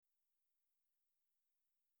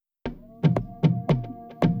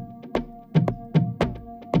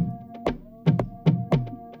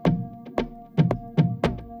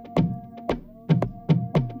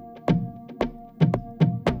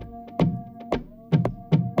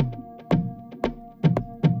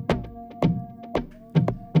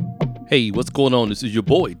Hey, what's going on? This is your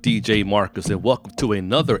boy, DJ Marcus, and welcome to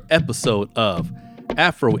another episode of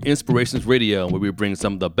Afro Inspirations Radio, where we bring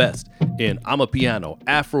some of the best in Amapiano,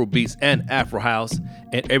 Afrobeats, and AfroHouse,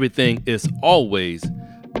 and everything is always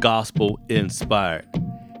gospel inspired.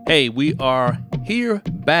 Hey, we are here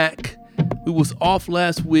back. We was off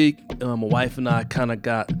last week. My wife and I kind of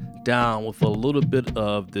got down with a little bit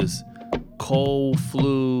of this cold,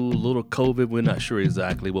 flu, little COVID. We're not sure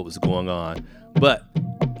exactly what was going on, but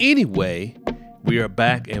anyway, we are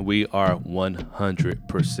back and we are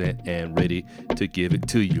 100% and ready to give it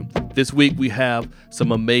to you. This week we have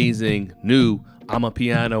some amazing new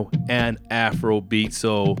Amapiano and Afrobeats.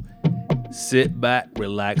 So sit back,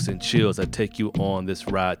 relax, and chill as I take you on this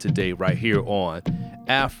ride today right here on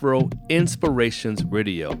Afro Inspirations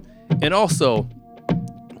Radio. And also,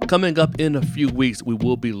 coming up in a few weeks, we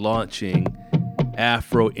will be launching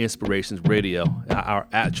Afro Inspirations Radio, our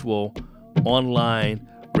actual online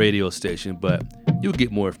radio station, but you'll get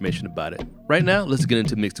more information about it. Right now, let's get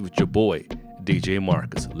into mixing with your boy, DJ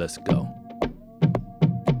Marcus. Let's go.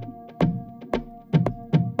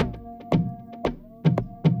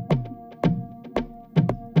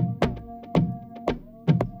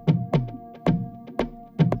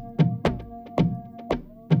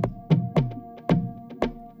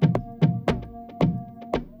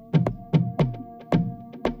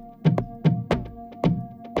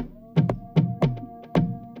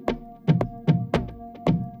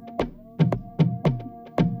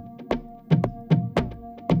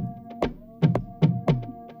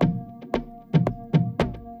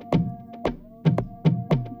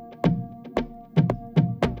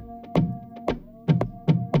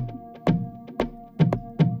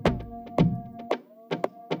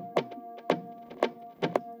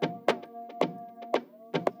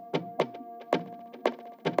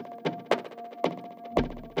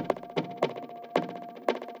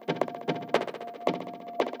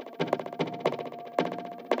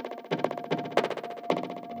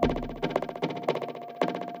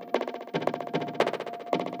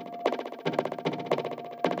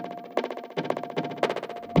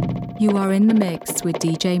 You are in the mix with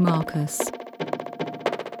DJ Marcus.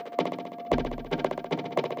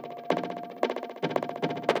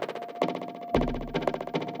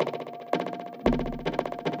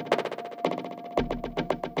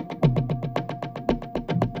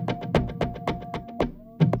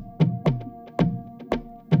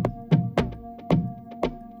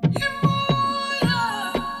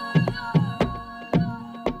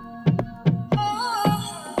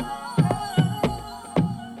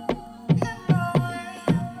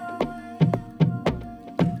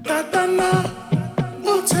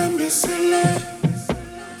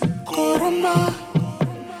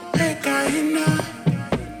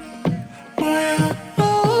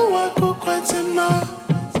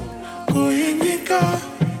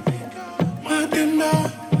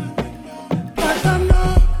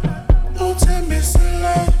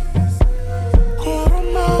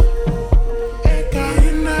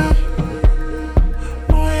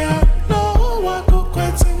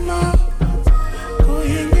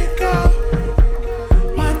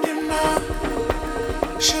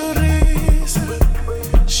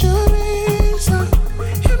 Shuriza,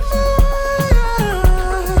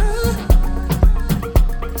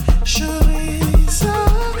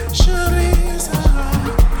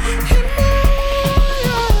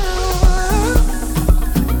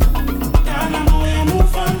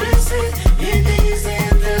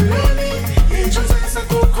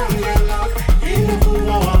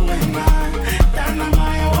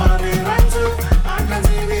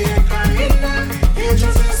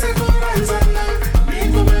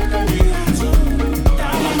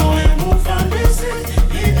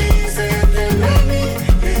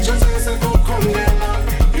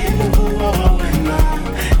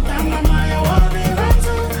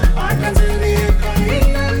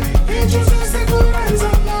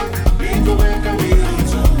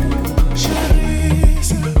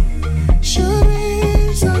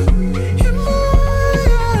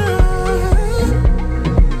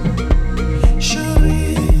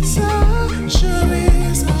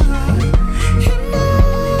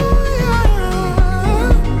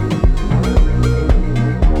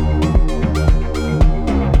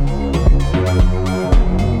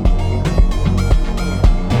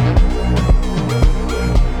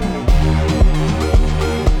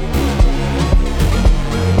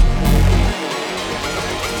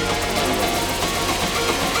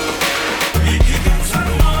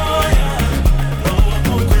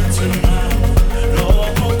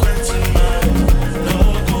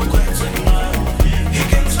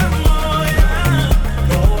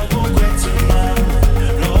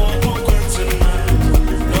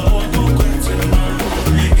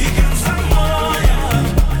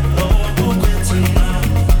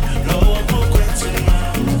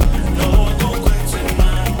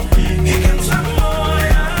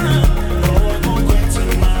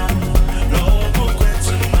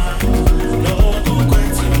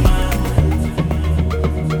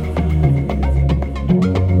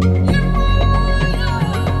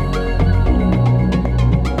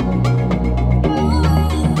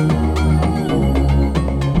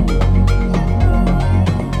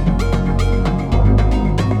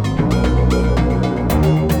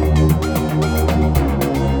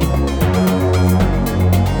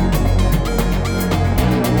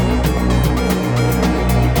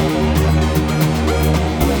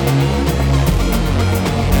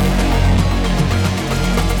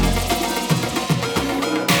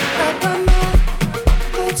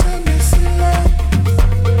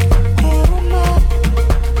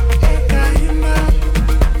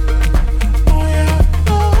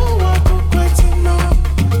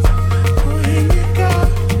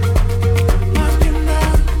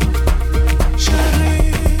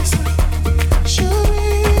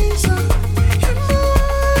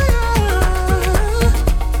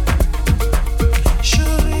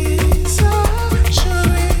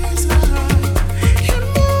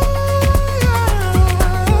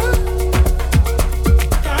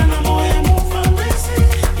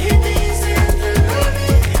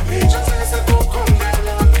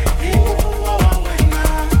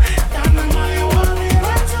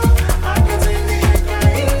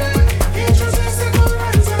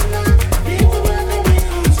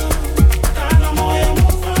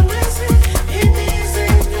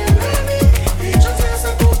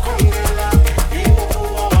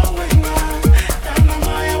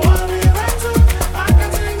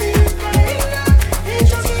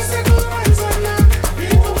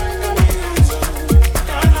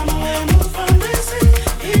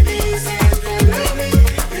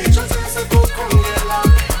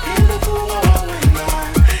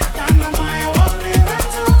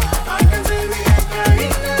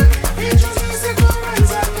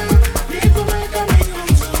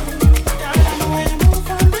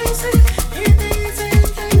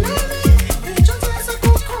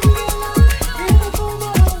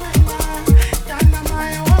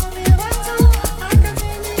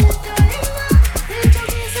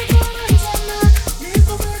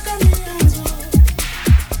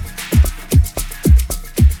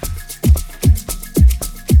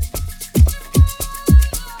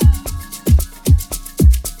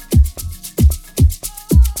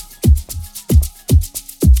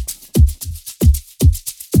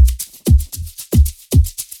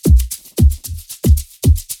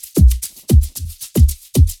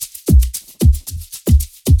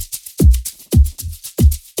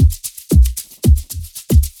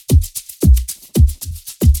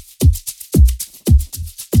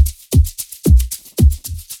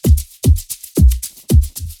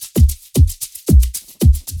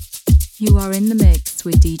 You are in the mix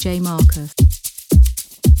with DJ Marcus.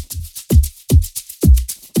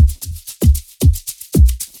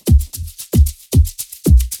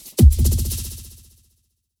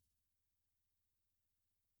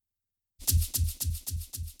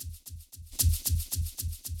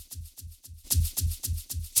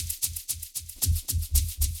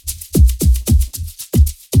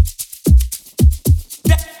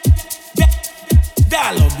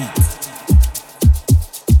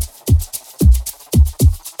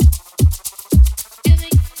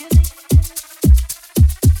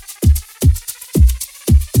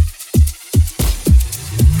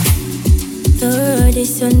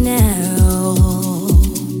 So narrow,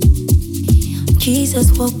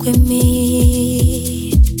 Jesus walk with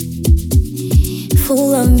me,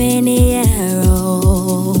 full of many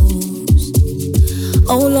arrows,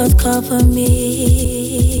 oh Lord cover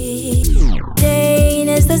me. Day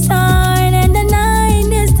is the sun and the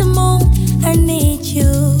night is the moon. I need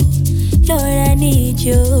you, Lord, I need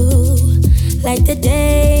you. Like the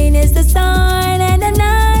day is the sun and the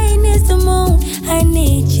night is the moon. I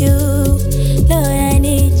need you, Lord, I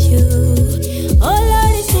need you. Oh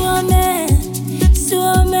Lord, it's woman, it's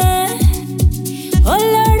woman. Oh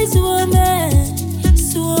Lord, it's woman,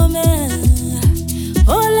 it's woman.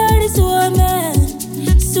 Oh Lord, it's woman,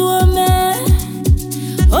 it's woman.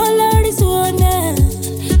 Oh Lord, it's woman,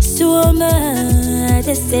 it's woman.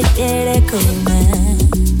 Decidere come,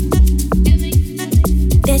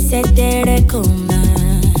 decidere come,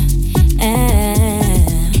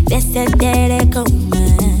 decidere come.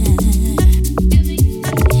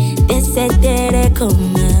 Decidere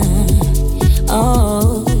come,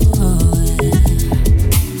 oh,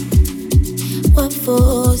 what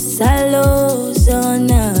for salo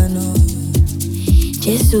sonano,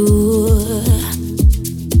 Jesus.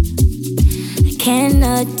 I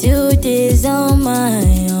cannot do this on my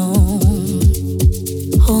own.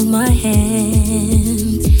 Hold my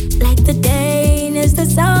hand, like the day is the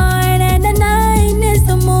sun and the night is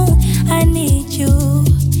the moon. I need you,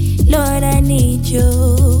 Lord, I need you.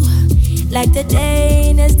 Like the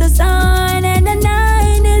day is the sun and the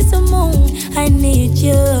night is the moon. I need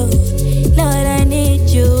you, Lord, I need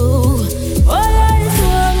you. Oh Lord, it's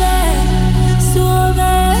woman, it's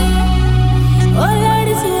woman. Oh Lord,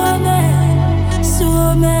 it's woman, it's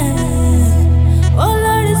woman. Oh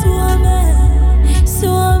Lord, it's woman, it's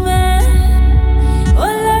woman. Oh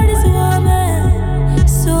Lord, it's woman,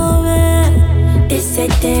 it's woman.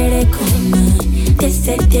 Decidere come,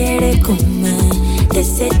 decidere come.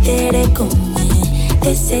 Decidere come,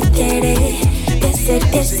 decidere,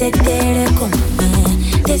 decidere come,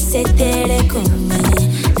 decidere come,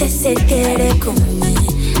 decidere come,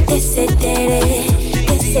 decidere,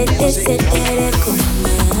 decidere come.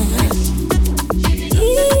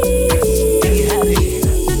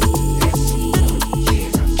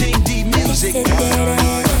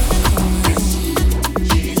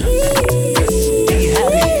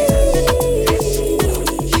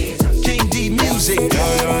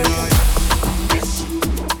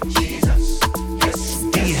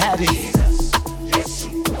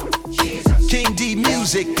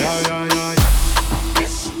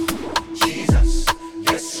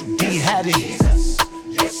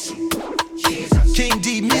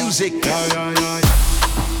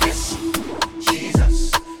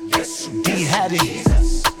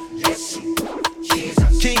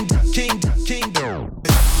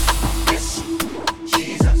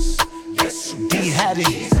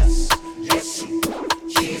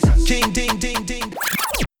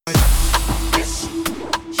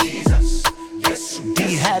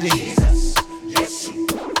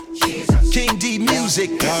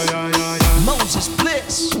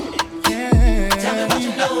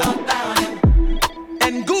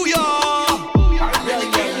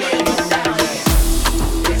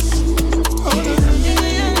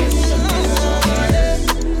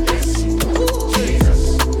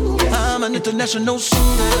 International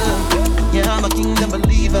singer, yeah, I'm a kingdom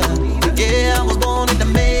believer. Yeah, I was born in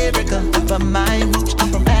America, but my roots are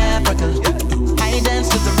from Africa. I dance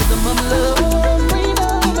to the rhythm of love.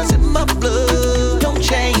 Freedom is in my blood. No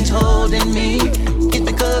chains holding me. It's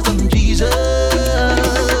because of Jesus.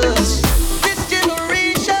 This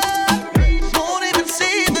generation won't even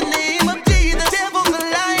say the name of Jesus. Devil's a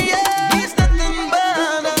liar. He's nothing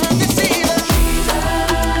but a deceiver. Jesus,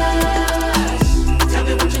 tell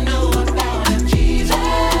me what you know about him, Jesus.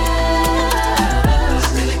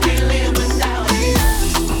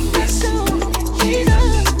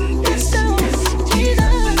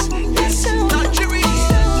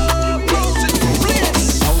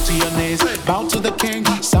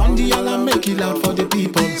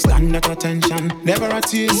 people. Stand at attention, never a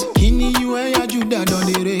tease. Kini you and Judah on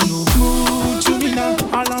the radio. Move to me now,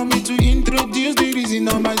 allow me to introduce the reason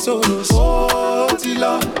of my sorrows. Oh,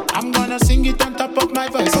 Tila, I'm gonna sing it on top of my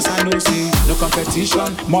voice. Cause I know, see, no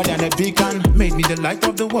competition, more than a beacon. Made me the light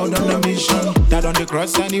of the world on a mission. Died on the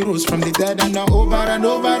cross and he rose from the dead. And now over and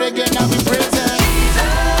over again I'll be praising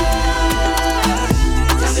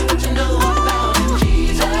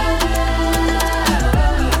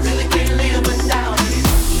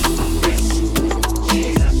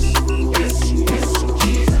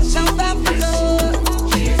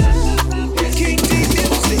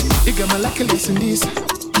Malaki listen this.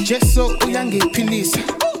 Jeso uyange pilis.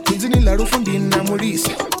 Kuzini la rufundi na muris.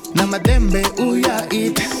 Na madembe uya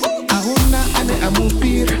it. Ahuna ane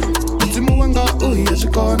amupira. Mtimu wanga uya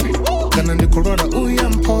shikoni. Kana ni korora uya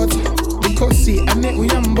mpot. Bikosi ane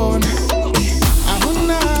uya mbona.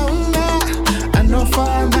 Ahuna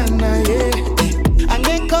anofana na ye.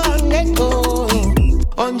 Angeko.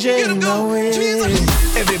 Onje ngawe.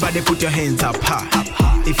 Everybody put your hands up high.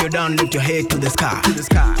 If you're down, lift your head to the sky.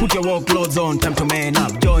 Put your work clothes on, time to man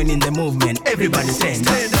up. Join in the movement, everybody stand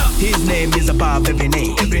up. His name is above every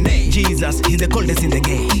name. Jesus, he's the coldest in the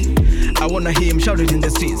game. I wanna hear him shout it in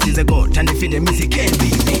the streets. He's a God, and if he the miss, he can't be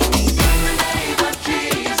me.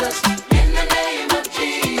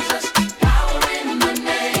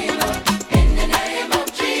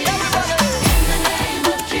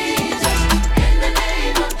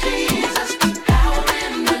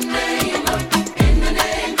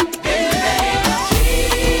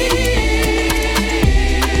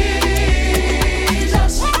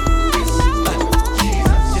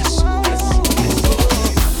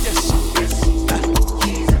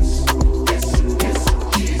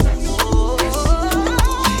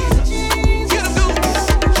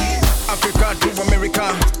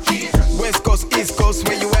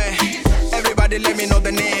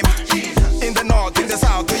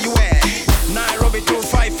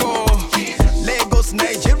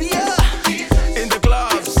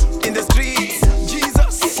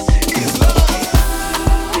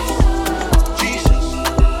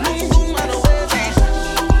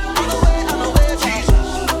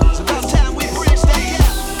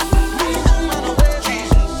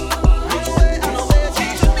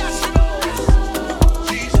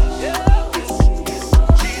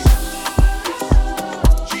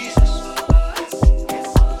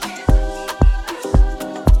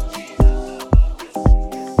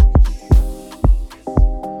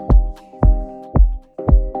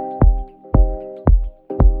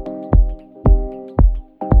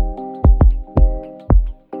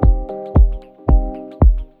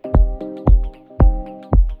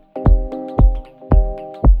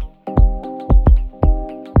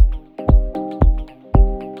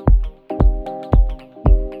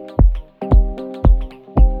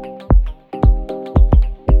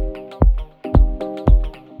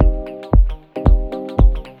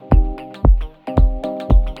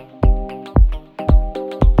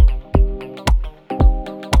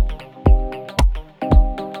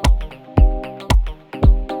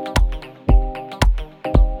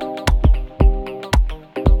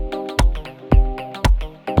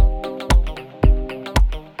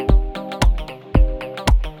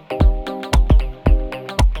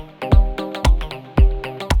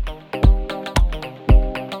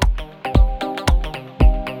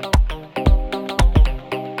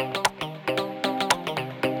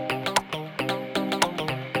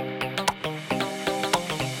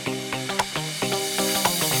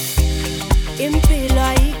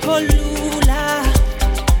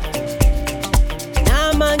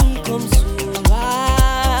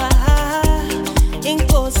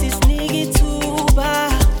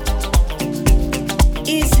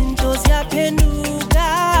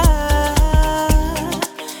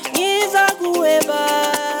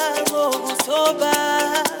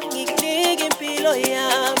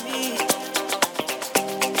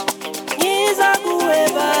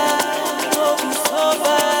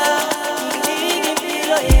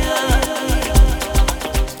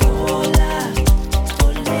 Hola,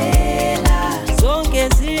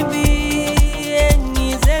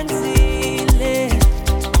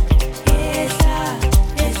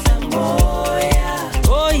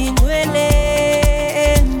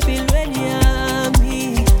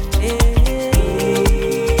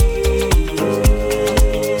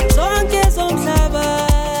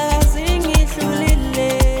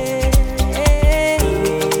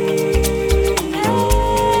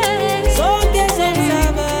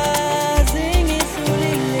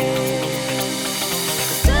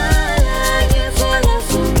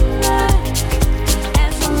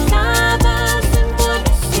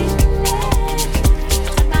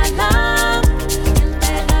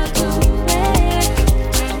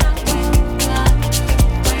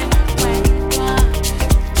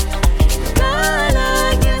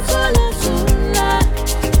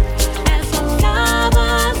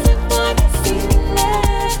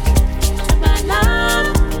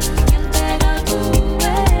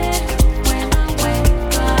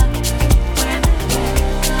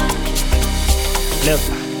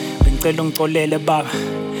 ngicela ungixolele baba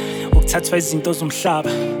ukuthathwa izinto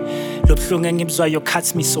zomhlaba lobhlungu engibuzwayo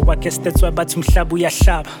cuts me so I guess that's why bathi umhlaba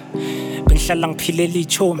uyahlaba bengihlala ngiphilela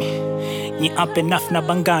ichomi ngi-up enough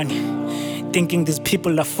nabangani thinking these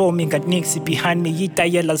people are for me got niggas behind me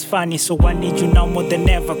yitayelas funny so I need you now more than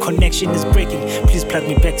ever connection is breaking please plug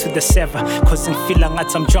me back to the server cause ngifeel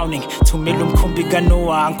ngathi I'm drowning thumela umkhumbi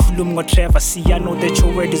kaNoah angikhulumi ngoTrevor see I know that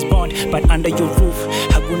your word is bond but under your roof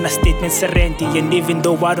akuna statement serendi and even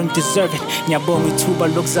though I don't deserve it ngiyabonga ithuba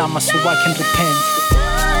lokuzama so I can repent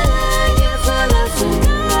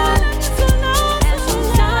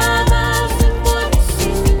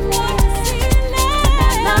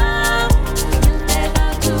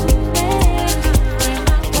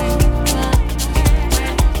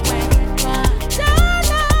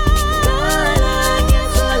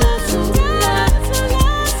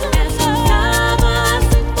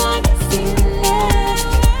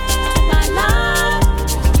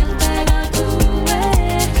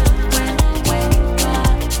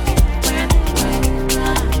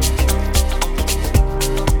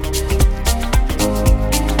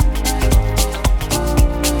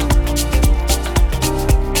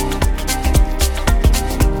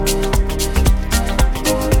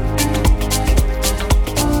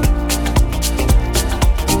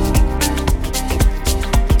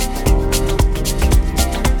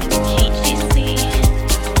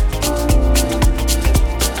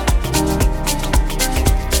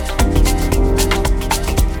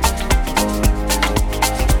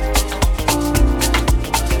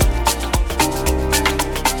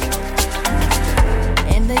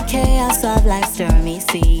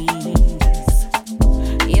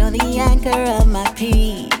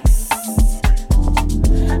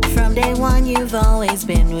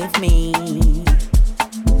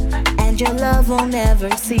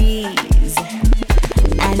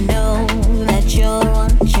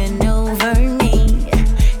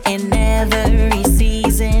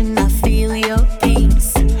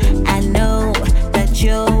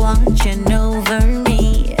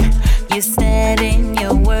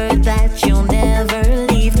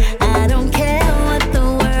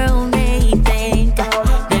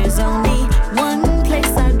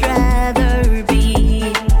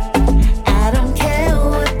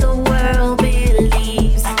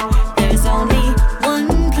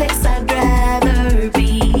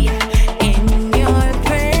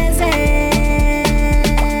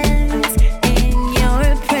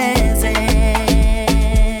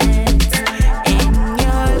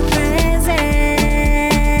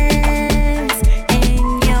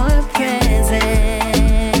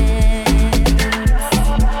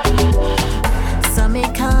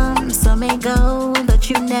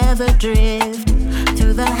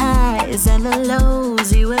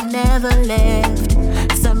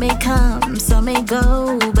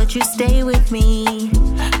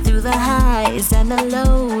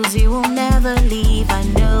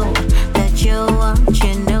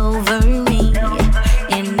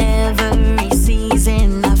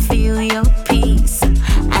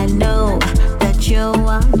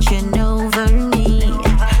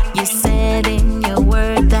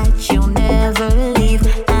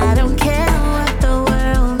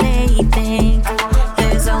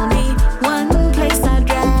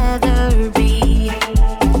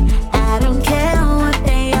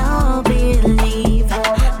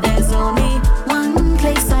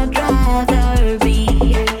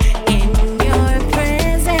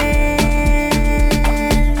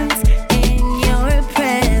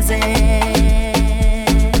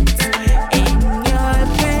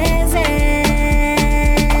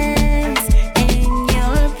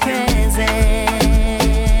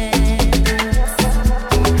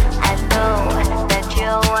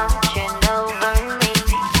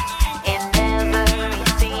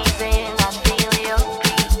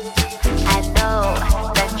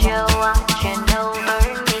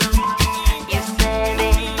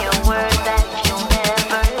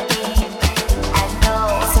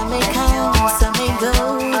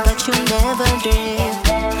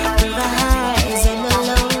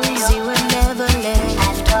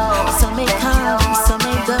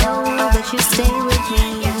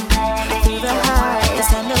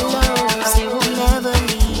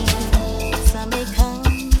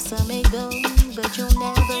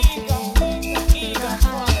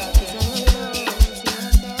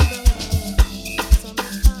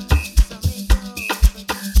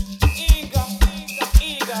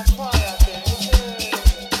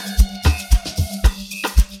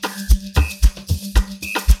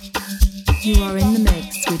You are in the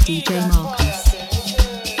mix with DJ Marcus.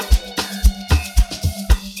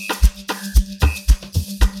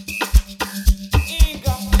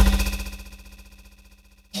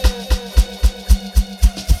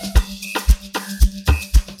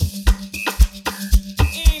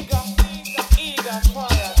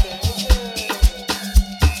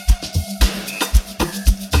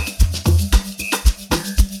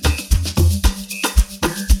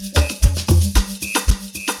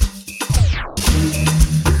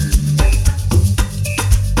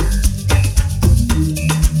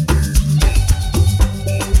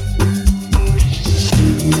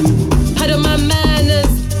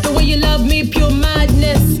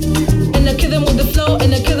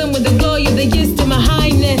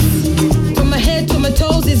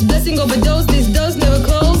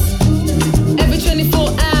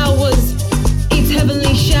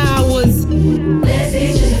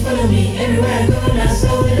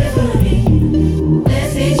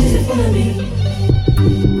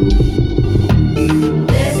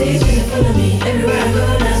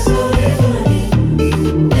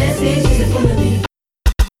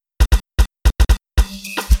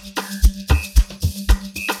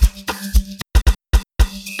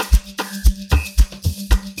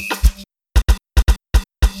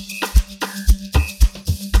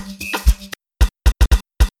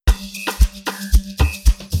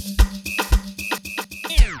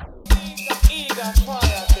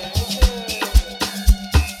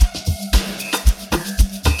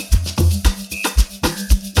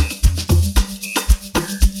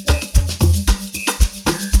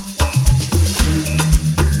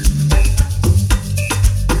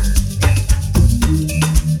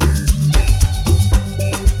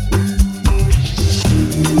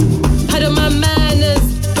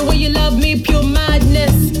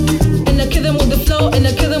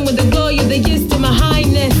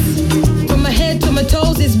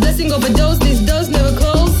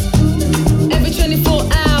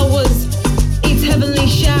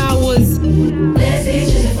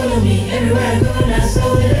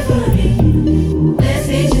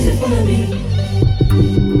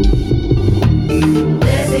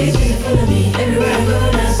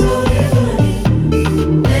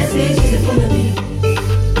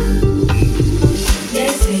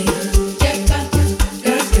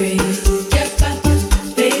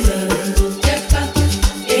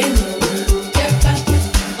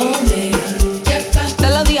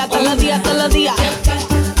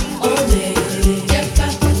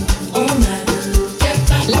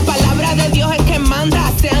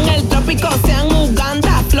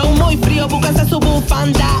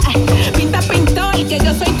 bufanda. Pinta pintor, que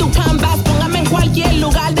yo soy tu canvas. Póngame en cualquier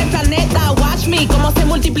lugar del planeta. Watch me, cómo se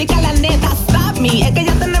multiplica la neta. Stop me, es que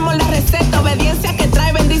ya tenemos la receta. Obediencia que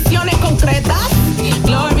trae bendiciones concretas.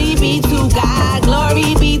 Glory be to God,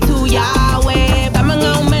 glory be to Yahweh. Estamos en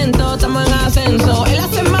aumento, estamos en ascenso. Él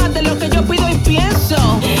hace más de lo que yo pido y pienso.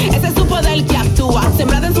 Ese es su poder que actúa.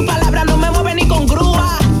 Sembrada en su palabra, no me mueve ni con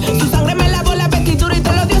grúa. Su sangre me lavó la vestidura y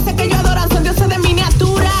todos los dioses que yo adoro son dioses de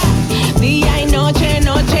miniatura. Día y noche,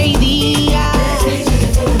 noche y día.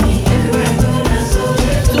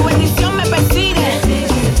 Su bendición me persigue.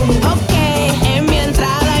 Ok, en mi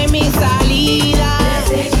entrada y mi salida.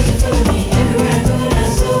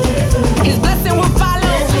 His blessing will follow.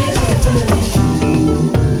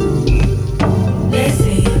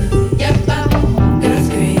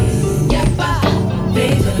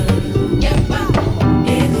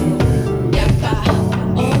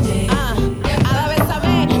 A la vez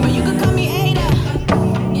saber, but you can call me Ada.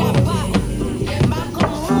 Va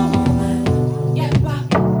como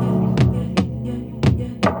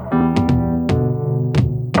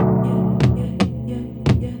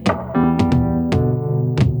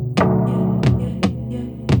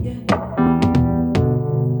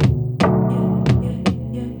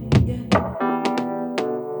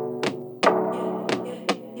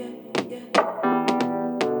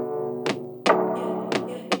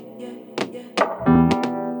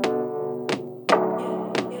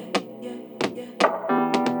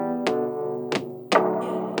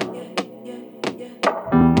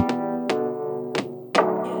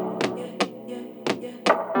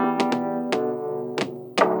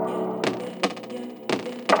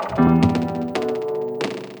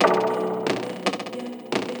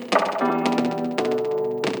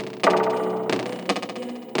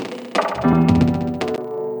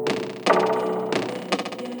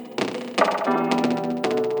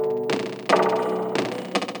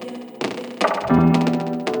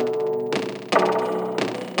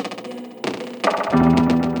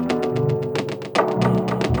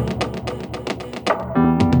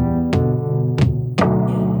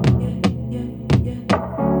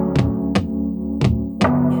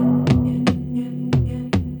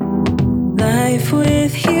Life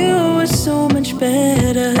with you is so much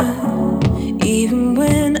better. Even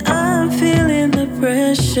when I'm feeling the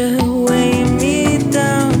pressure weighing me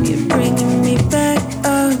down, you're bringing me back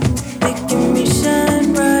up, making me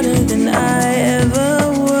shine brighter than I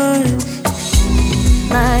ever was.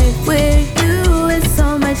 Life with you is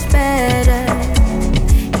so much better.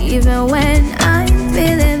 Even when I'm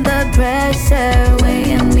feeling the pressure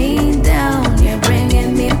weighing me down, you're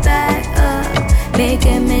bringing me back up,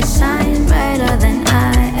 making me shine brighter than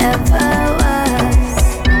I ever was.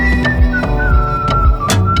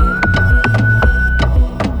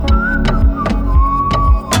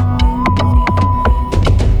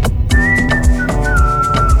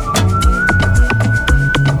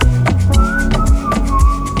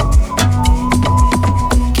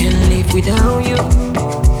 Can't live without you,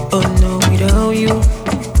 oh no, without you.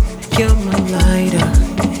 You're my lighter,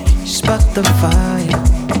 spark the fire.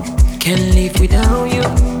 Can't live without you,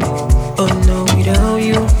 oh no, without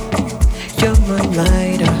you. You're my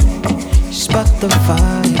lighter, spark the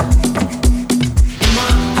fire. In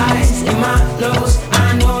my highs, in my lows,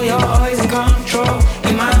 I know you're always in control.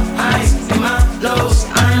 In my highs, in my lows,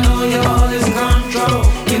 I know you're always in control.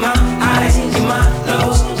 In my highs, in my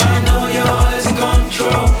lows, I know you're always in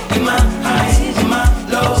control. In my highs, in my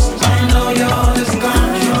lows, I know you're always in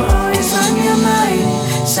control. Always on your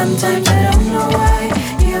mind. Sometimes I don't know why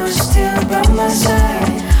you're still by my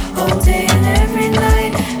side, all day and every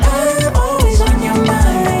night. I'm always on your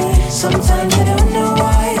mind. Sometimes I don't know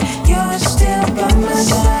why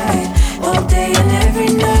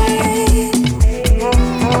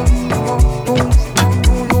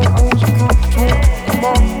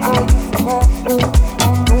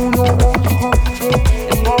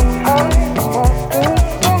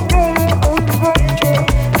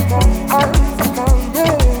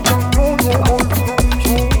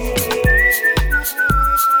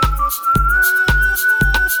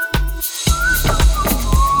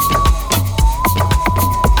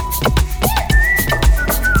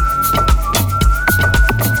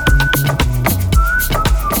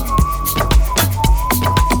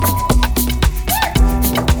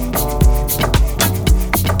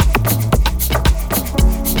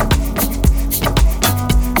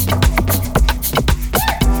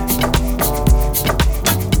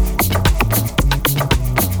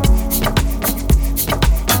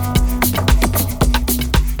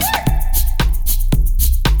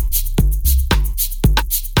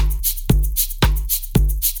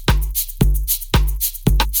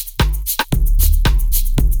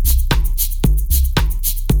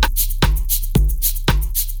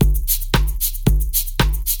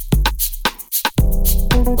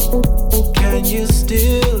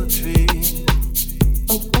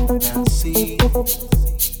Do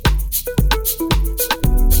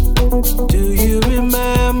you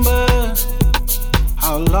remember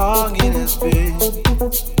how long it has been?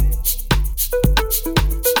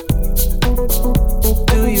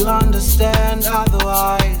 Do you understand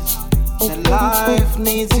otherwise that life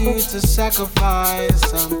needs you to sacrifice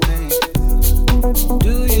something?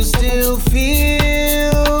 Do you still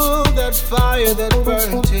feel that fire that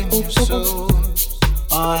burnt in your soul?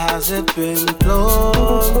 Or has it been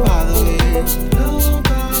blown by the wind? Blown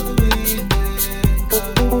by the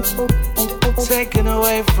wind, taken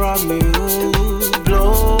away from you.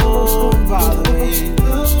 Blown by the wind,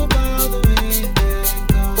 blown by the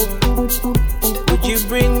wind. Would you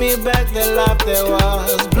bring me back the life that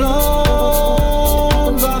was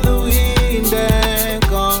blown by the wind and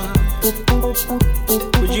gone?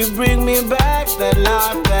 Would you bring me back that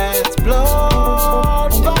life that's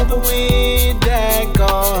blown by the wind and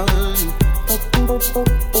gone?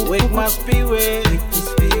 Wake my spirit, wake the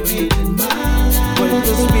spirit in my life, wake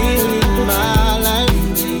the spirit in my life,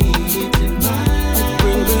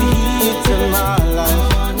 bring the heat to my life.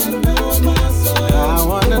 I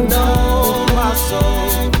wanna know my soul,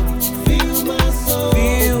 feel my soul,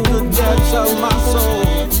 feel the depths of my soul.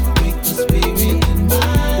 Wake the spirit in my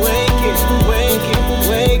life, wake it, wake it,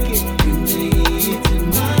 wake it. Bring the heat in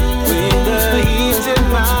my life, bring the heat in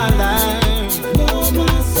my life. Know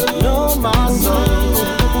my soul, know my soul,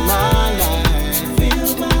 my life. Feel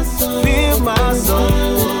my soul, feel my soul,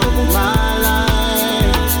 my life.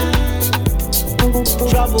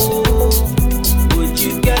 Trouble, would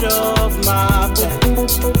you get off my back?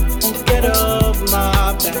 Get off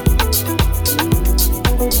my back.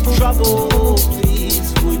 Trouble,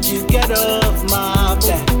 please, would you get off my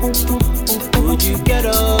back? Would you get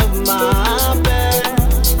off my back?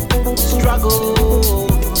 Struggle,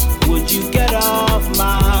 would you get off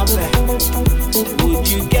my back? Would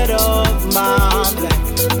you get off my back?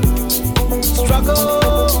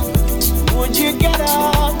 Struggle, would you get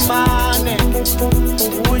off my neck?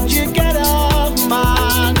 Would you get off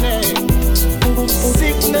my neck?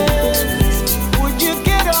 Sickness, would you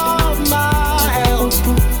get off my health?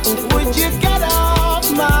 Would you get off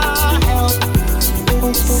my health?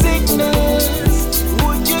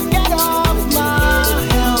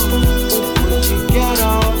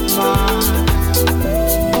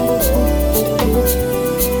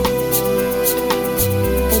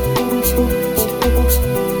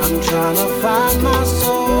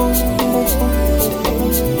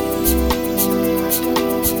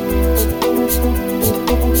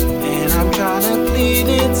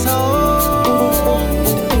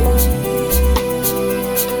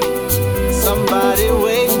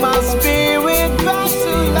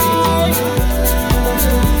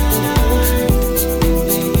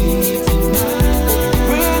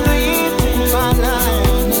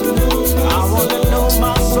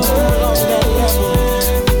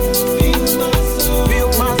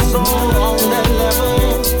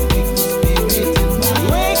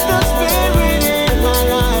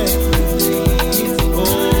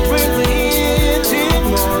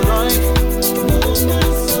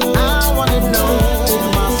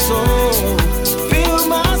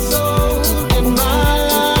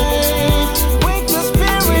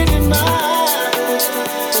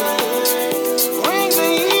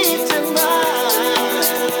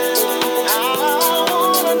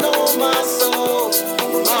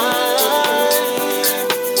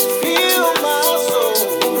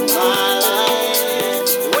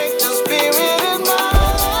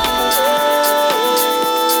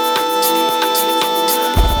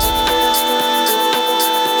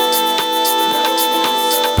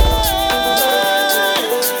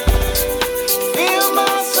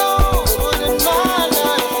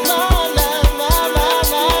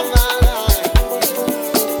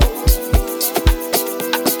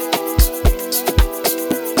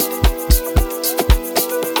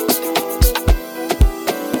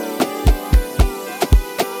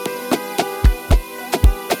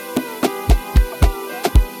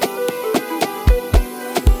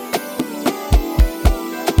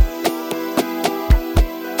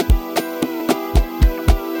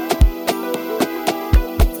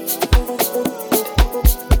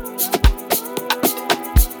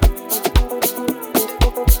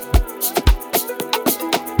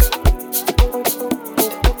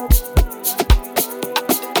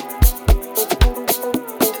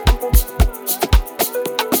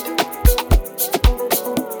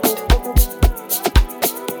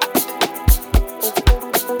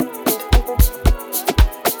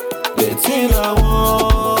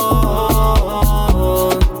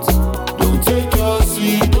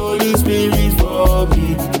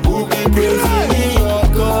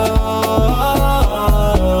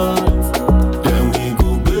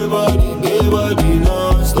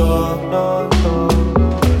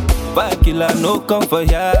 come for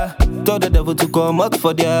ya. Told the devil to come out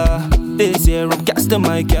for ya. This year I'm casting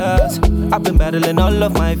my curse. I've been battling all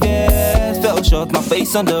of my fears. Fell short, my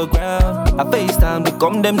face on the ground. I face time the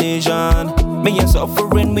condemnation. Me and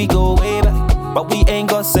suffering, we go way back. But we ain't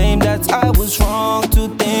got same, that I was wrong to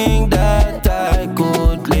think that I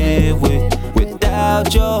could live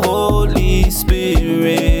without your Holy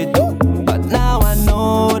Spirit. But now I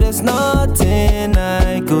know there's nothing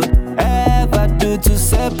I could ever do to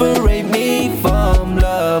separate me from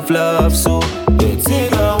love. So it's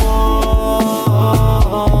in I want.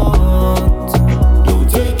 Don't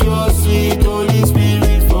take your sweet Holy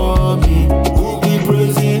Spirit from me. We'll be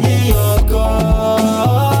praising in your God.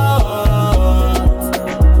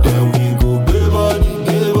 Then we go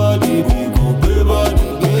baby, we go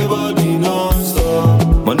baby non-stop.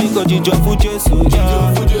 Moniko jijo fu Jesu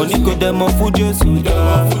ya. Moniko demo fu Jesu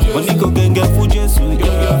ya. Moniko genge fu Jesu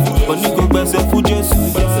ya. Moniko gbese fu Jesu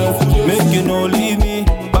ya. Make you no leave me.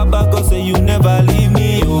 Baba God say you never leave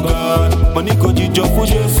me, oh God. Moniko jijo fu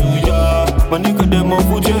Jesu ya. Moniko demo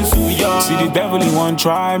fu Jesu ya. See the devil, he won't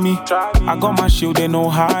try me. I got my shield, ain't no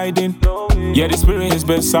hiding. Yeah, the spirit is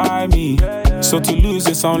beside me. So to lose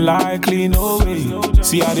it's unlikely, no way.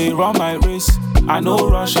 See how they run my race. I no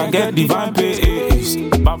rush, I get divine pace.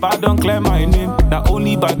 Baba don't clear my name. Not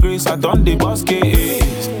only by grace, I done the boss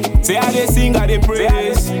case. Say I they sing, I they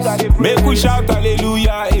praise. Make we shout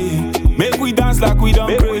hallelujah, eh. Make we dance like we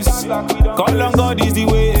don't praise. Call on God is the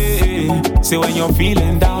way, eh. Say when you're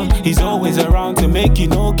feeling down, he's always around to make you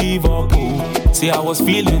no give up, oh. See I was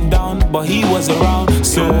feeling down, but he was around,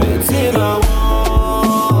 so it's in I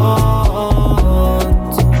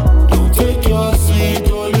want. Don't take your sweet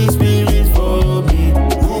Holy Spirit from me.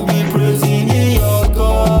 We'll be praising in your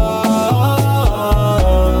God.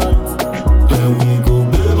 Then we go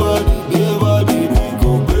baby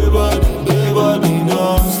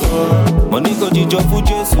non-stop. Moniko jijo fu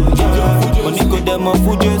Jesu ya. Moniko demo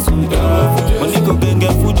fu Jesu ya. Moniko genge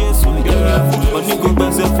fu Jesu ya. Moniko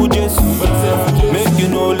gbese fu Jesu ya. Make you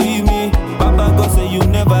no leave me. Baba God say you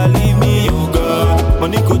never leave me, oh God.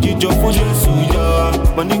 Moniko jijo fu Jesu ya.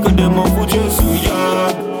 Moniko demo fu Jesu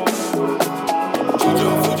ya. Jijo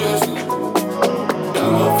fu Jesu.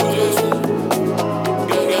 Demo fu Jesu.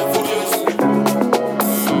 Genge fu Jesu.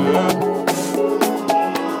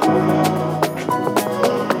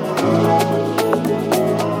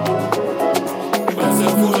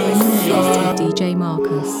 DJ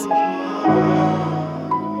Marcus.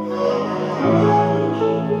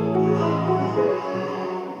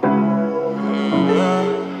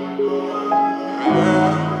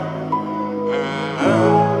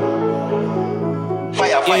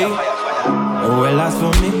 Fire. Well, as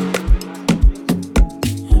for me,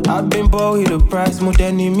 I've been bought with the price more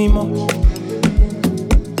than me more.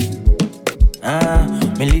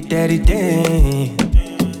 Military day.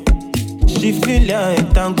 She feel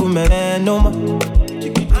like tango man no more.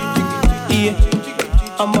 Yeah,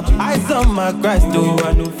 I'm eyes on my Christ, though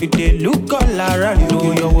I know if they look all around,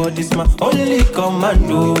 though your word is my only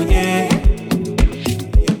commando. Yeah,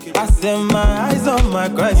 I set my eyes on my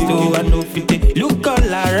Christ, though I know if they look all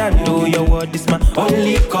around, though your word is my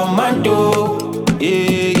only commando.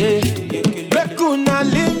 Yeah. Make you not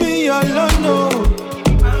leave me alone, no.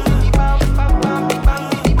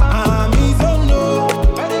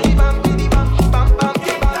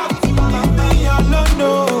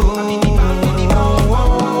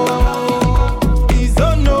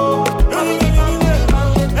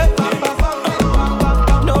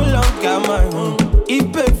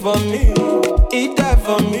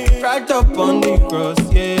 Right up on the cross,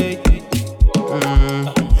 yeah.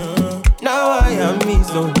 Now I am his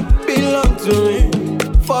own, belong to him.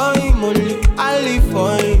 For him only, I live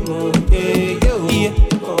for him, oh, yeah.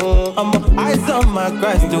 I'm eyes on my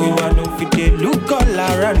Christ, though I know if they look all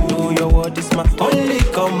around, though your word is my only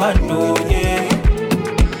commando, yeah.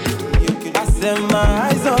 I set my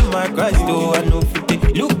eyes on my Christ, though I know if they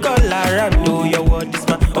look all around, though your word is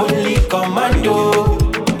my only commando,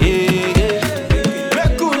 yeah.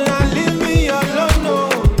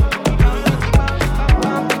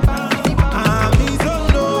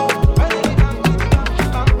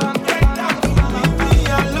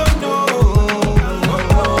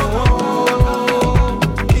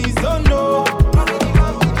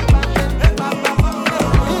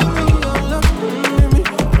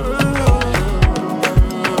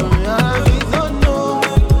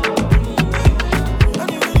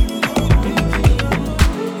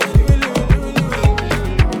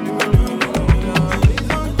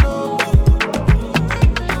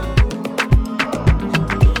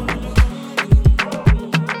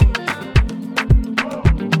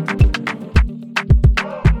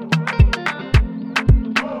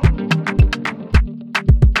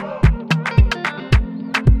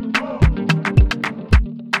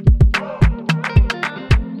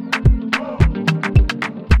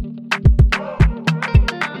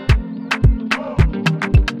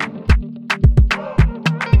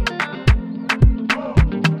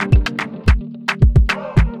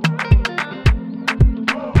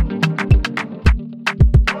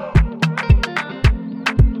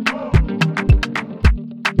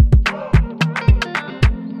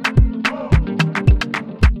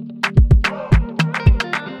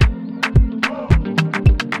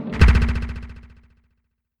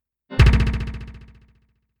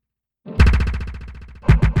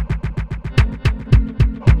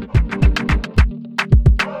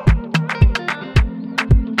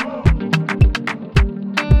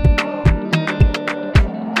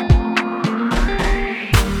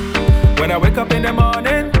 When I wake up in the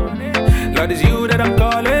morning, Lord, it's you that I'm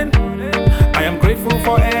calling. I am grateful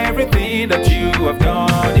for everything that you have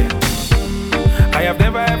done, yeah. I have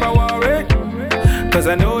never ever worried, cause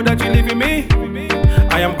I know that you live in me.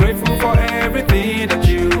 I am grateful for everything that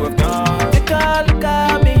you have done. Look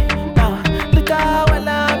at me now. Look how well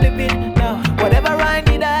I'm living now. Whatever I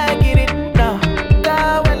need, I get it now. Look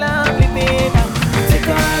how well I'm living now. Take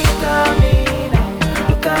a look at me now.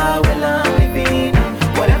 Look how well I'm living now.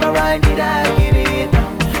 Whatever I need, I get it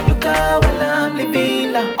now. Look how well I'm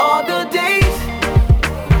living now. All the days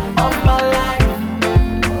of my life,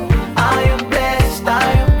 I am blessed. I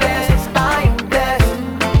am blessed. I am blessed.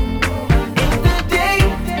 In the day,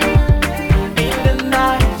 in the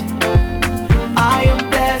night, I am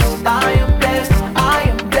blessed, I am blessed, I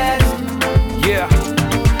am blessed. Yeah,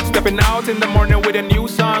 stepping out in the morning with a new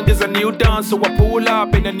song is a new dance. So I pull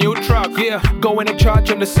up in a new truck. Yeah, going to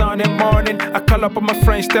church on the Sunday morning. I call up on my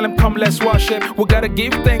friends, tell them come let's worship. We gotta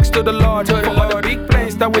give thanks to the Lord for all the big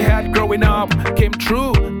plans that we had growing up came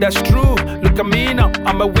true. That's true. Look at me now,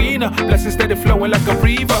 I'm a winner. Blessings steady flowing like a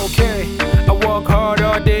river. Okay, I work hard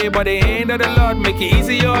all day, but the hand of the Lord make it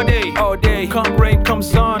easy all day. All day, come rain, come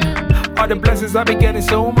sun. All the blessings I be getting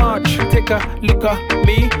so much. Take a look at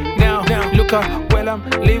me now. Look at well I'm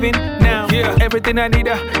living now. Yeah, everything I need,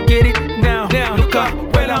 I get it now. Look at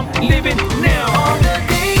well I'm living now. All the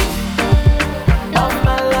days of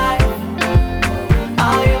my life,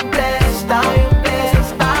 I am blessed, I am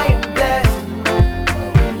blessed, I am blessed.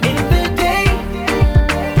 In the day,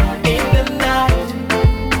 in the night,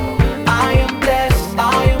 I am blessed, I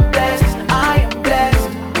am blessed, I am blessed.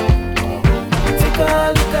 Take a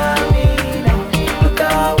look at me now. Look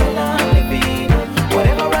how well I'm living now.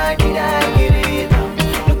 Whatever I need, I get it now.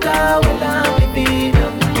 Look how well I'm living now.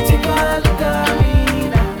 Take a look at me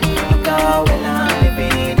now. Look how well I'm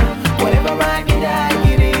living now. Whatever I need, I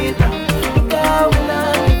get it now. Look how well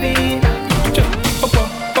I'm living now.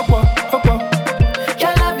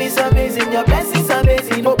 Your love is amazing, your blessings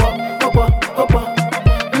amazing.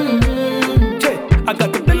 I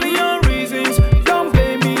got a billion reasons, don't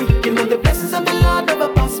blame me. You know the blessings of the Lord never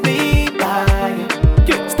pass me by.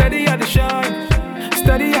 Yeah, steady at the shine,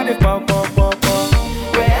 steady at the pop.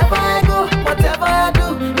 Wherever I go, whatever I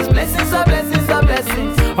do, His blessings are blessings are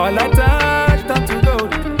blessings. All I touch, turn to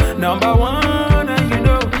gold. Number one, and you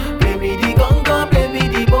know. Play me the gongo, play me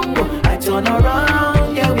the bongo. I turn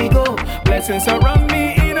around, here we go. Blessings surround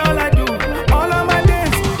me in all I do. All of my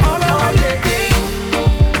days, all of my days.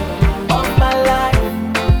 Of my life,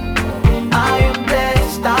 I am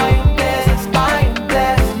blessed, I am blessed, I am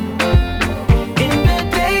blessed. In the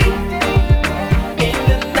day, in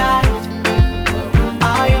the night,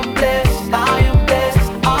 I am blessed, I am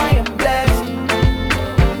blessed, I am blessed.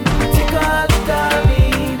 Take a look at me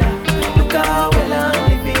now. Look how well I'm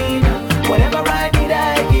living now. Whatever I need, I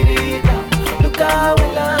get it now. Look how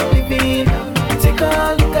well I'm living now. Take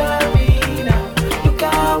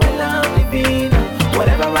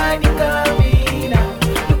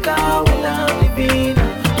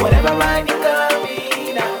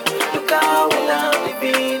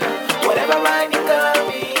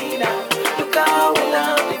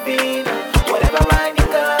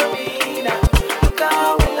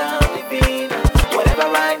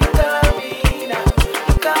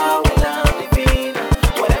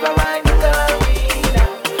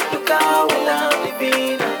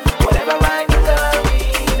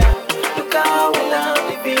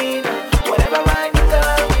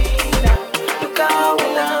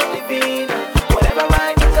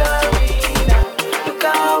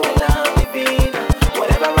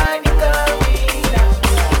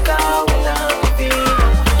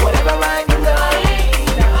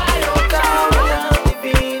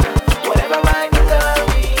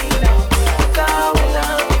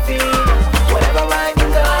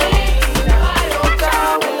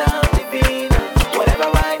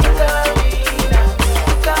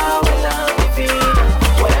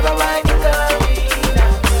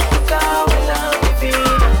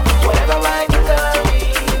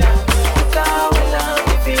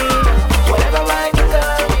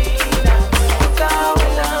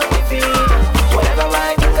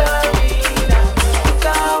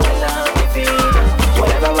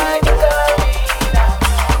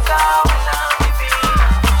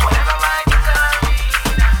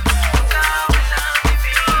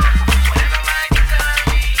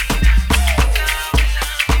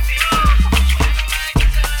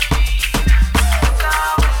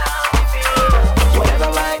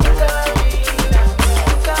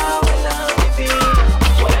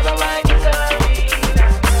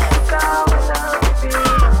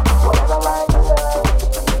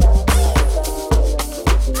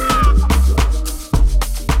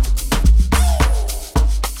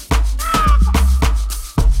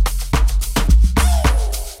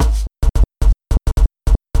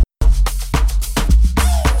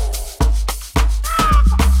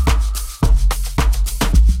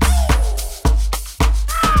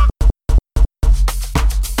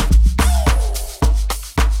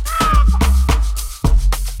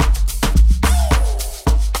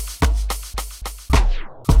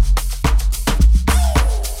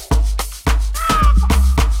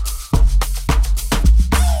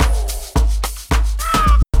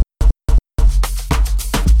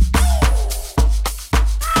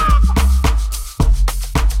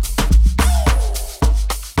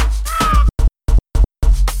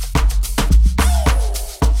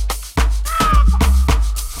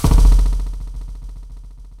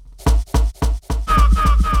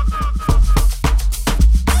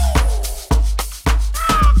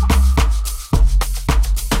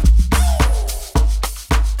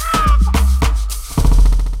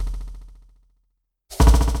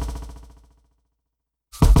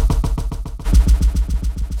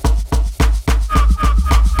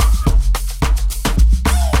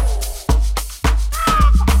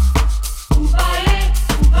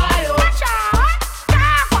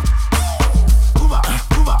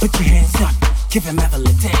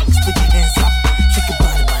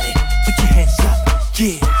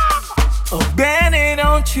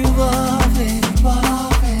what you want, baby.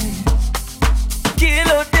 Get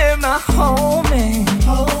up there, my homie.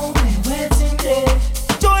 Waiting there.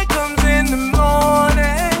 Joy comes in the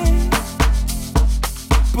morning.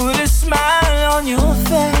 Put a smile on your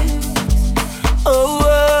face.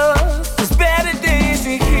 Oh, there's better days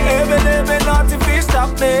to hear. Every living not to be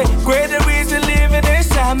stop me. Greater reason living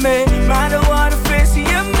inside me. Matter what I face, see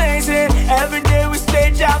amazing. Every day we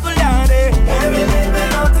stay Jabalani. Every living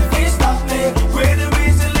not to be stop me. Greater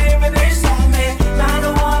reason living inside me.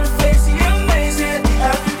 Matter what I face, see amazing.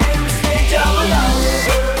 Every day we stay Jabalani.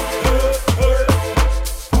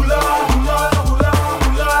 Hula, hula, hula,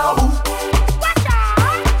 hula, hula.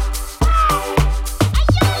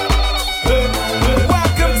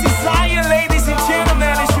 Welcome to Zion, ladies and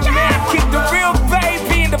gentlemen. It's your man, Kick the Real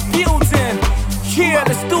Baby in the building. Yeah,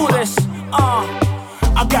 let's do this.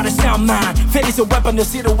 I got a sound mind. Fate is a weapon, the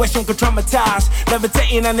situation could traumatize.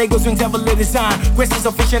 Levitating on niggas when devil lit design. Questions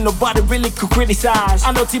of fish and nobody really could criticize.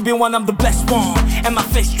 I know TB1, I'm the best one. And my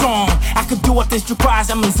faith strong. I could do what this requires,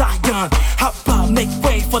 I'm in Zion. Hop up, make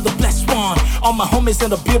way for the blessed one. All my homies in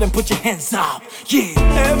the building, put your hands up. Yeah.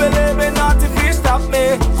 Every living not to be stop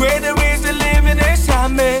me. Greater is the living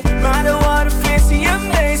inside me. Matter what I face, see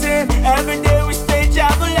amazing. Every day we stay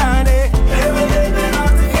Jabalani. Every living not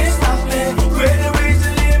to be stop me. Greater is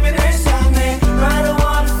the living inside me. Matter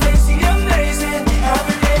what I face, see amazing.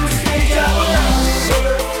 Every day we stay Jabalani.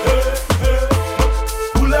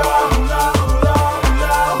 Hula, hula, hula,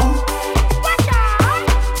 hula, hula.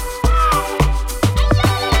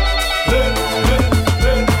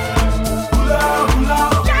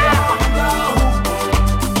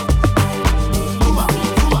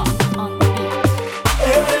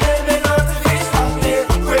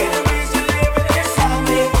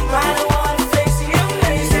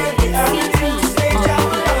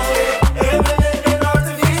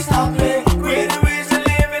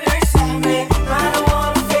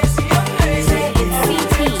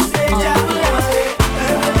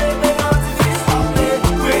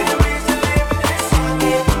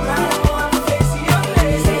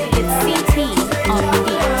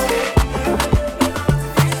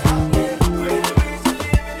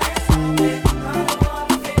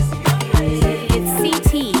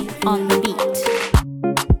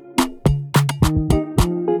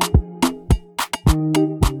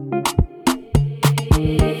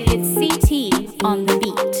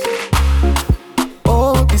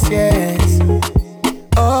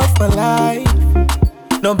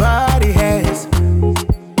 Nobody has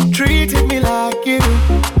treated me like you.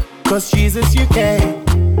 'Cause Jesus, you can.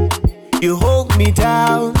 You hold me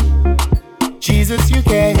down. Jesus, you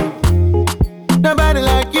can. Nobody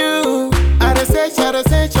like you. I'd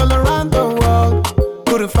search all around the world.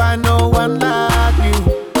 Couldn't find no one like you.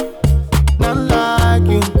 None like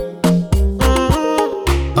you.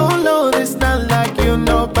 Oh Lord, it's not like you.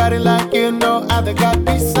 Nobody like you. No other God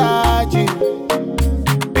beside you.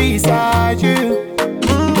 Beside you.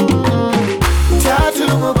 Tattoo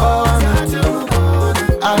Mubona,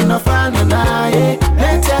 I'm not fan of Naye.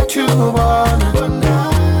 Let tattoo Mubona,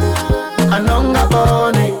 Anonga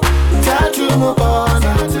Bone. Tattoo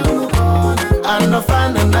Mubona, I'm not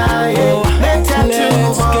fan of Naye. Let tattoo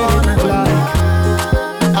Mubona,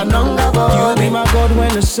 Anonga Bone. You be my God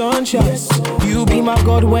when the sun shines. You be my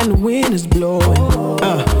God when the wind is blowing.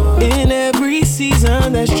 In every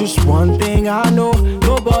season, there's just one thing I know.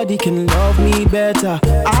 Nobody can love me better.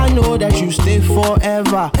 I know that you stay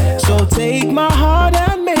forever. So take my heart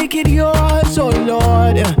and make it yours, oh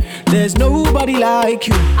Lord. There's nobody like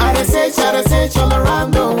you. I'd search all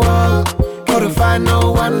around the world. Couldn't find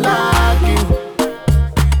no one like you.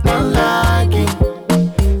 None like you.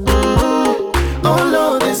 Oh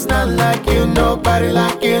Lord, it's not like you. Nobody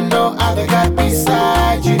like you. No other God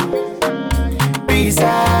beside you.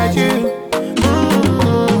 Beside you.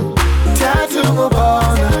 Tattoo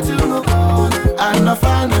Mubona, I'm not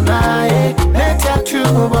fan of Naye. Let tattoo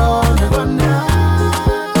Mubona,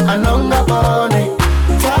 Anonga Bone.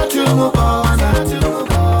 Tattoo Mubona,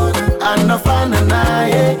 I'm not fan of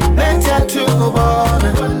Naye. Let tattoo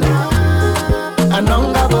Mubona,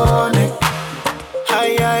 Anonga Bone. I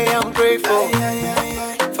am grateful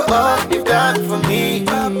for all you've done for me.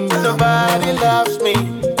 Nobody loves me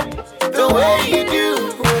the way you do.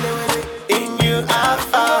 In you I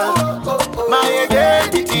found my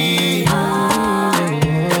identity.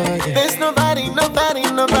 There's nobody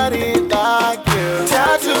like you.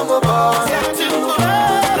 Tattoo Mubona,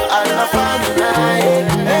 I'm not finding night.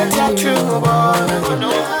 Tattoo Mubona,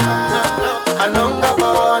 Anonga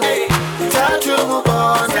Bone. Tattoo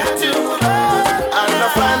Mubona, I'm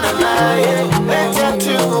not finding night.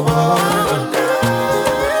 Tattoo Mubona,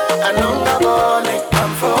 Anonga Bone.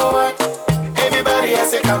 I'm for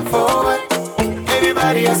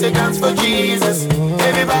has a dance for Jesus.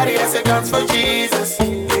 Everybody has a dance for Jesus.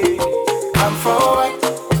 Come forward.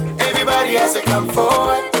 Everybody has to come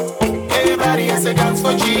forward. Everybody has a dance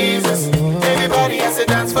for Jesus. Everybody has a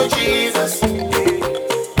dance for Jesus.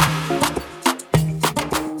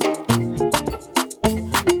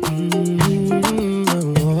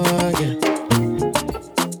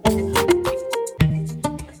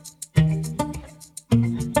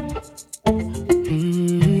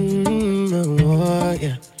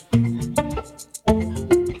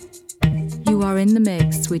 You are in the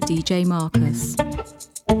mix with DJ Marcus.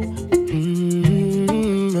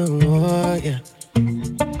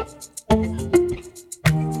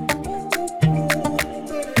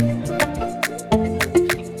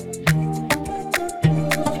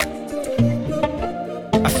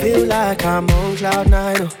 Like I'm on cloud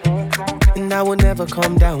nine, oh, and I will never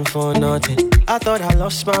come down for nothing. I thought I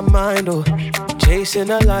lost my mind, oh, chasing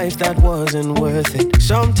a life that wasn't worth it.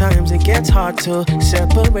 Sometimes it gets hard to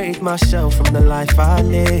separate myself from the life I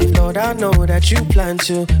live. Lord, I know that you plan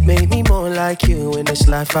to make me more like you in this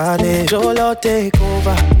life I live. So Lord, take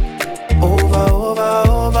over, over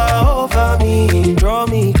me. Draw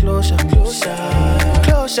me closer,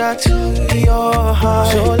 closer to your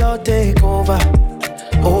heart. So Lord, take over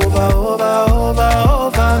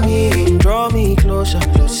me. Draw me closer,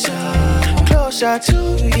 closer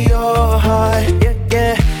to your heart.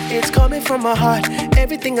 Yeah, it's coming from my heart.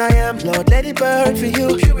 Everything I am, Lord, let it burn for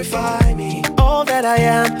you. Purify me. All that I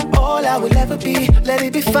am, all I will ever be, let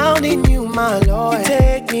it be found in you, my Lord. You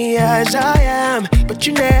take me as I am, but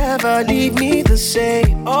you never leave me the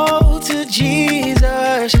same. Oh, to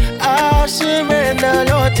Jesus, I surrender.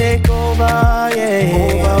 Lord, take over,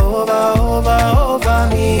 yeah. Over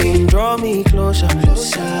me. Draw me closer,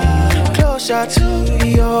 closer to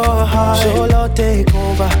your heart. So Lord, take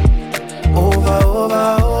over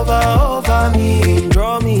me.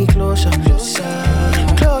 Draw me closer,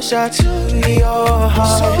 closer to your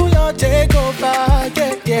heart. So Lord, take over,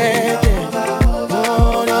 yeah.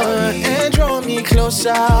 Oh, Lord, and draw me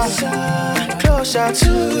closer, closer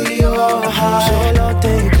to your heart. So Lord,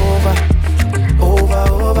 take over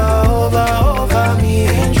me.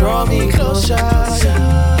 And draw me closer,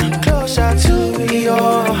 closer to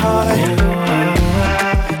your heart.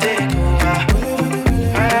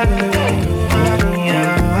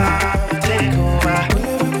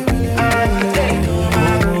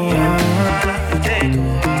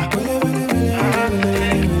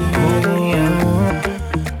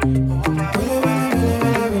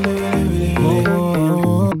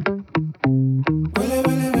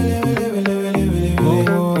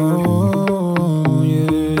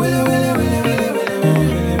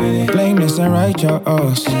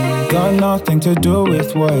 Righteous, got nothing to do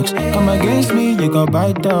with works. Come against me, you gon'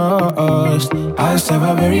 bite dust. I serve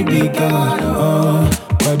a very big God.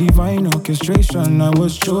 By divine orchestration, I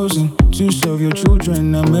was chosen to serve your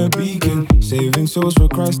children. I'm a beacon, saving souls for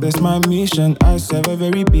Christ. That's my mission. I serve a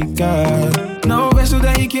very big God. No vessel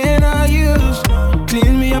that He cannot use.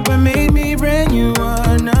 Clean me up and make me brand new.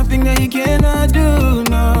 Nothing that He cannot do.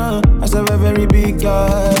 No, I serve a very big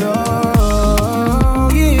God. Oh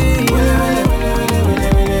yeah.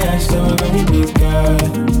 I serve a very big God.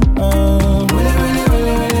 I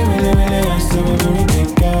serve a very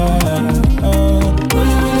big God.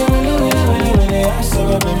 I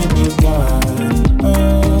serve a very big God.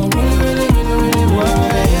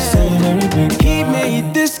 He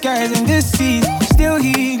made the skies and the seas. Still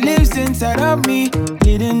He lives inside of me,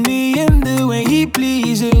 leading me in the way He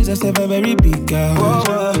pleases. I serve a very big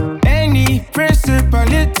God. Any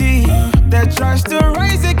principality that tries to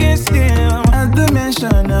rise against Him, at the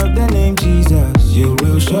mention of the name Jesus, you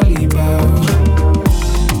will surely bow.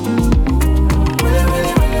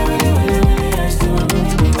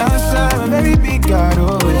 I serve a very big God,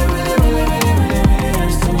 oh.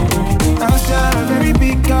 I serve a very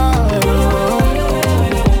big God, oh.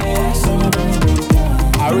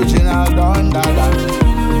 Original Don Dada.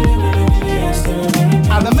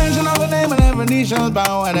 At the mention of the name, and every knee shall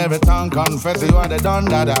bow, and every tongue confess you are the Don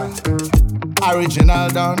Dada. Original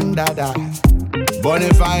Don Dada.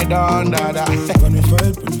 Bonafide Don Dada.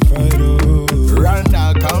 Bonafide, oh. Run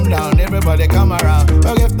down, come down, everybody come around.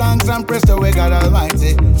 We'll give thanks and praise to we God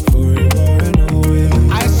Almighty. Forever and always.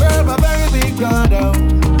 I serve a very big God, oh.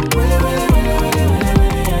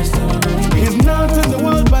 He's not in the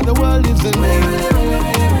world, but the world lives in me.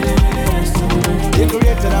 He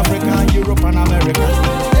created Africa, Europe, and America.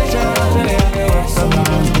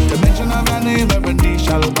 The mention of your name, every knee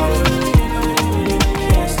shall bow.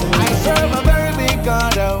 I serve a very big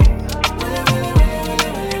God, oh.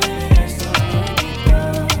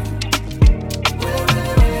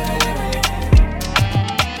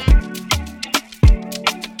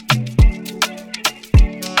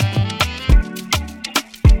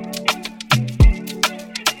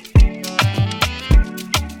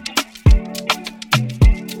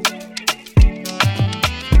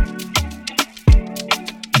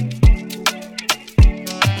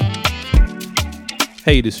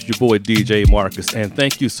 Hey, this is your boy DJ Marcus, and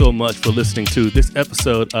thank you so much for listening to this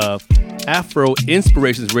episode of Afro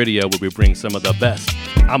Inspirations Radio, where we bring some of the best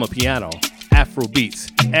Amapiano,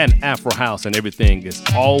 Afrobeats, and AfroHouse, and everything is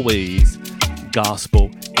always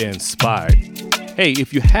gospel inspired. Hey,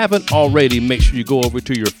 if you haven't already, make sure you go over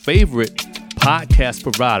to your favorite podcast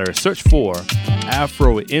provider, search for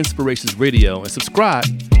Afro Inspirations Radio, and subscribe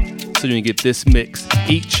so you can get this mix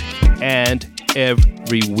each and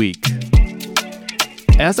every week.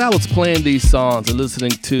 As I was playing these songs and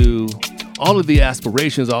listening to all of the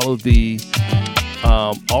aspirations, all of the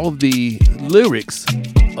lyrics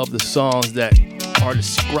of the songs that are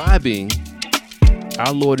describing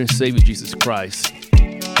our Lord and Savior Jesus Christ,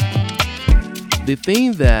 the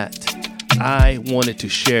thing that I wanted to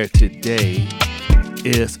share today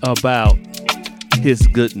is about His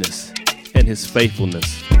goodness and His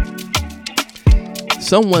faithfulness.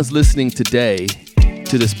 Someone's listening today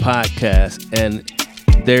to this podcast and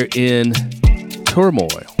they're in turmoil.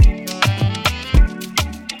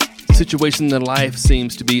 Situation in their life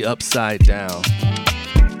seems to be upside down.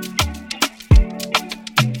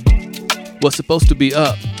 What's supposed to be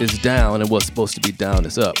up is down, and what's supposed to be down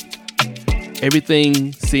is up.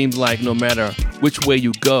 Everything seems like no matter which way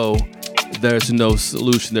you go, there's no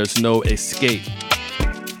solution, there's no escape.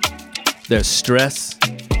 There's stress,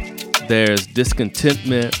 there's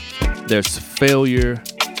discontentment, there's failure,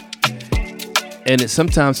 and it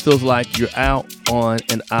sometimes feels like you're out on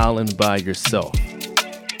an island by yourself.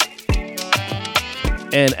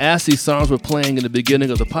 And as these songs were playing in the beginning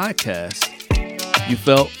of the podcast, you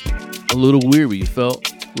felt a little weary, you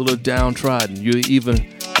felt a little downtrodden, you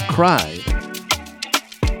even cried,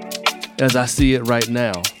 as I see it right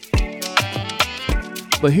now.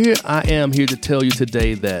 But here I am here to tell you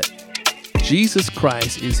today that Jesus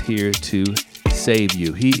Christ is here to save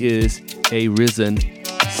you. He is a risen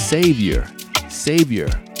Savior.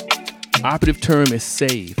 Operative term is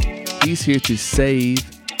save. He's here to save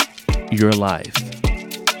your life.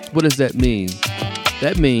 What does that mean?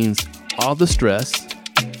 That means all the stress,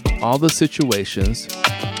 all the situations,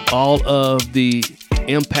 all of the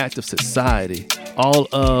impact of society, all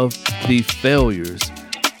of the failures,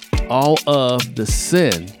 all of the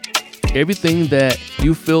sin, everything that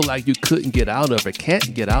you feel like you couldn't get out of or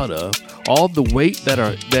can't get out of, all the weight that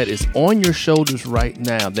is on your shoulders right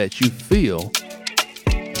now that you feel,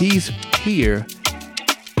 He's here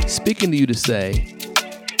speaking to you to say,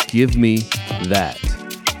 give me that.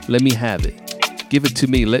 Let me have it. Give it to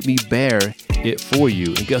me. Let me bear it for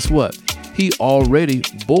you. And guess what? He already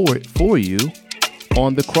bore it for you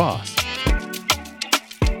on the cross.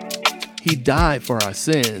 He died for our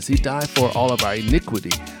sins. He died for all of our iniquity,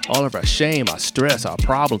 all of our shame, our stress, our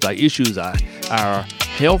problems, our issues, our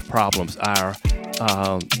health problems, our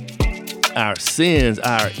sins,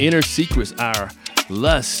 our inner secrets, our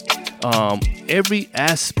lust, every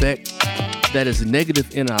aspect that is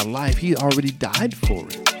negative in our life. He already died for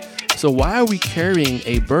it. So why are we carrying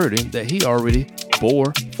a burden that He already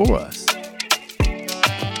bore for us?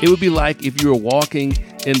 It would be like if you were walking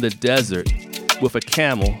in the desert with a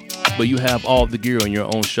camel, but you have all the gear on your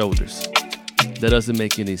own shoulders. That doesn't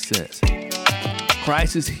make any sense.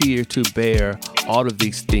 Christ is here to bear all of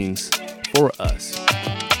these things for us.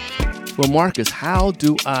 Well, Marcus, how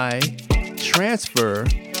do I transfer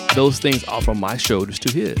those things off of my shoulders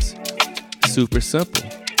to His? Super simple.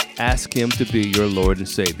 Ask Him to be your Lord and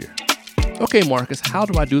Savior. Okay, Marcus, how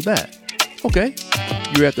do I do that? Okay,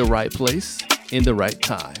 you're at the right place in the right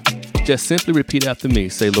time. Just simply repeat after me.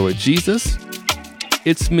 Say, Lord Jesus,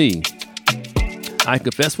 it's me. I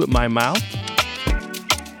confess with my mouth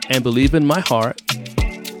and believe in my heart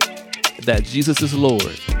that Jesus is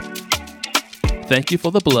Lord. Thank you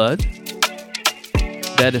for the blood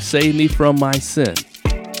that has saved me from my sin.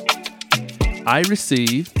 I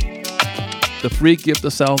receive the free gift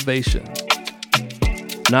of salvation,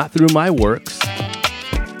 not through my works,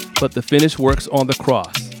 but the finished works on the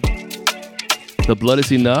cross. The blood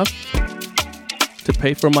is enough to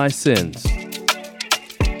pay for my sins.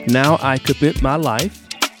 Now I commit my life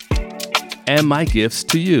and my gifts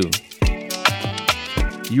to you.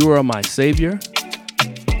 You are my Savior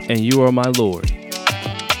and you are my Lord.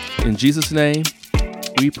 In Jesus' name,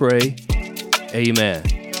 we pray, amen.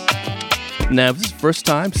 Now, if this is the first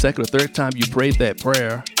time, second or third time you prayed that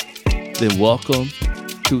prayer, then welcome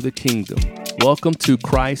to the kingdom. Welcome to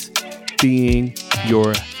Christ being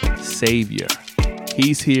your Savior.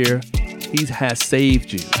 He's here. He has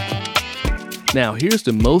saved you. Now, here's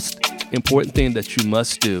the most important thing that you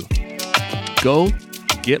must do. Go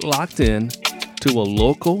get locked in to a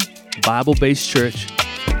local Bible-based church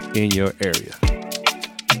in your area.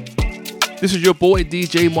 This is your boy,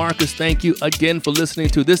 DJ Marcus. Thank you again for listening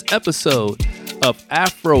to this episode of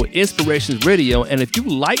Afro Inspirations Radio. And if you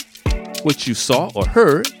like what you saw or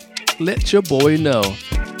heard, let your boy know.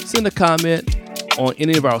 Send a comment on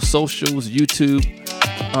any of our socials, YouTube,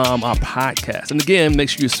 our podcast. And again, make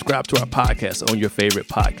sure you subscribe to our podcast on your favorite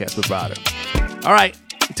podcast provider. All right,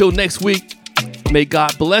 until next week, may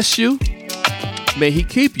God bless you, may he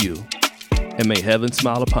keep you, and may heaven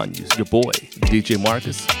smile upon you. It's your boy, DJ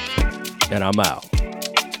Marcus, and I'm out.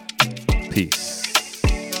 Peace.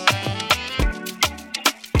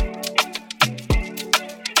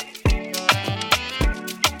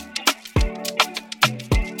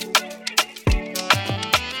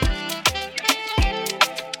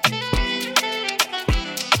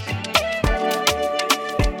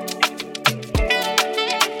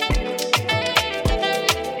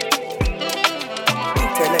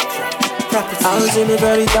 I was in a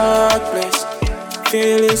very dark place,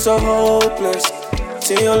 feeling so hopeless,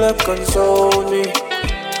 till your love consoled me.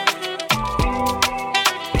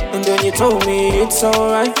 And then you told me it's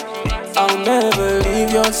alright, I'll never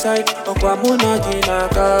leave your side. Okwamuna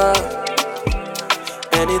ginaka,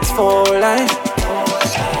 and it's for life.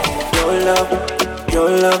 Your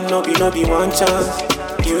love, no be one chance.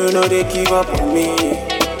 You know they give up on me,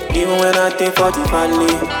 even when I take for the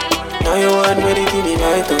family. Now you want me to give me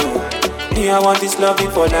light, oh. Me, I want this love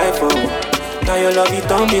for life, oh. Now your love, it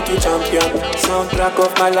turned me to champion. Soundtrack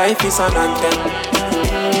of my life is an anthem.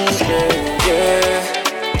 Yeah.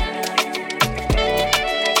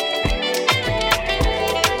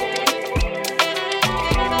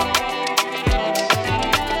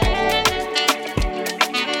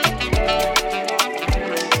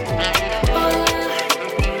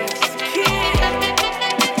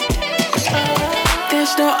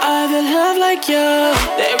 There's no other love like you.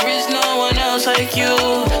 There is no one else like you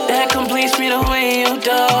that completes me the way you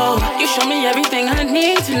do. You show me everything I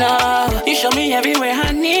need to know. You show me everywhere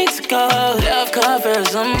I need to go. Love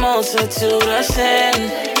covers a multitude of sin.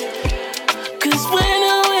 Cause when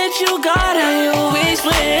I'm with you, God, I always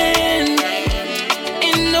win.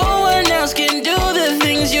 And no one else can do the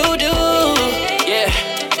things you do. Yeah,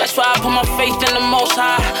 that's why I put my faith in the Most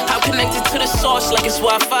High. I'm connected to the source like it's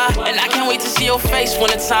Wi-Fi. And I can't wait to see your face when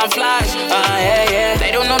the time flies. Yeah.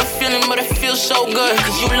 They don't know the feeling, but it feels so good.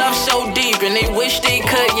 Cause you love so deep and they wish they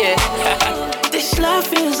could, yeah. This love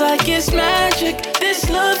feels like it's magic. This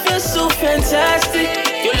love feels so fantastic.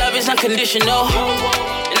 Your love is unconditional,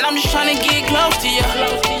 and I'm just trying to get close to you.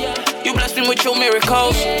 You bless me with your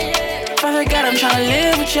miracles. Father God, I'm trying to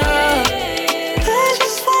live with you. I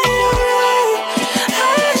just want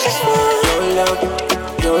your love.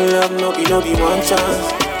 Your love, no be one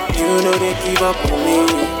chance. You know they give up on me,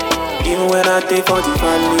 even when I take for the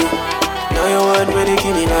family. Now your word where they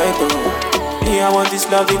give me light, oh. Me, I want this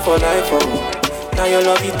love for life, oh. Now your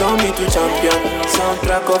love, it turned me to champion.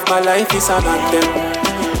 Soundtrack of my life is an anthem.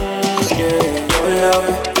 Yeah,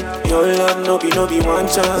 your love, no be one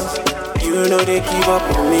chance. You know they give up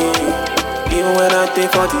on me, even when I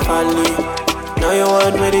take for the family. Now your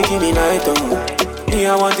word where they give me light, oh. Me,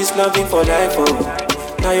 I want this loving for life, oh.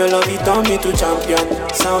 Now your love, it turned me to champion.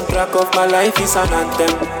 Soundtrack of my life is an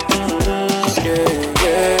anthem. Yeah.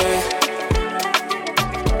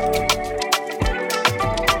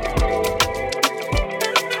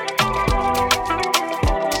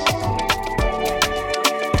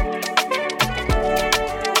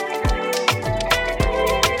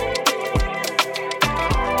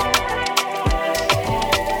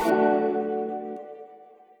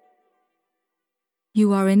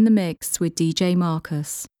 You are in the mix with DJ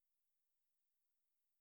Marcus.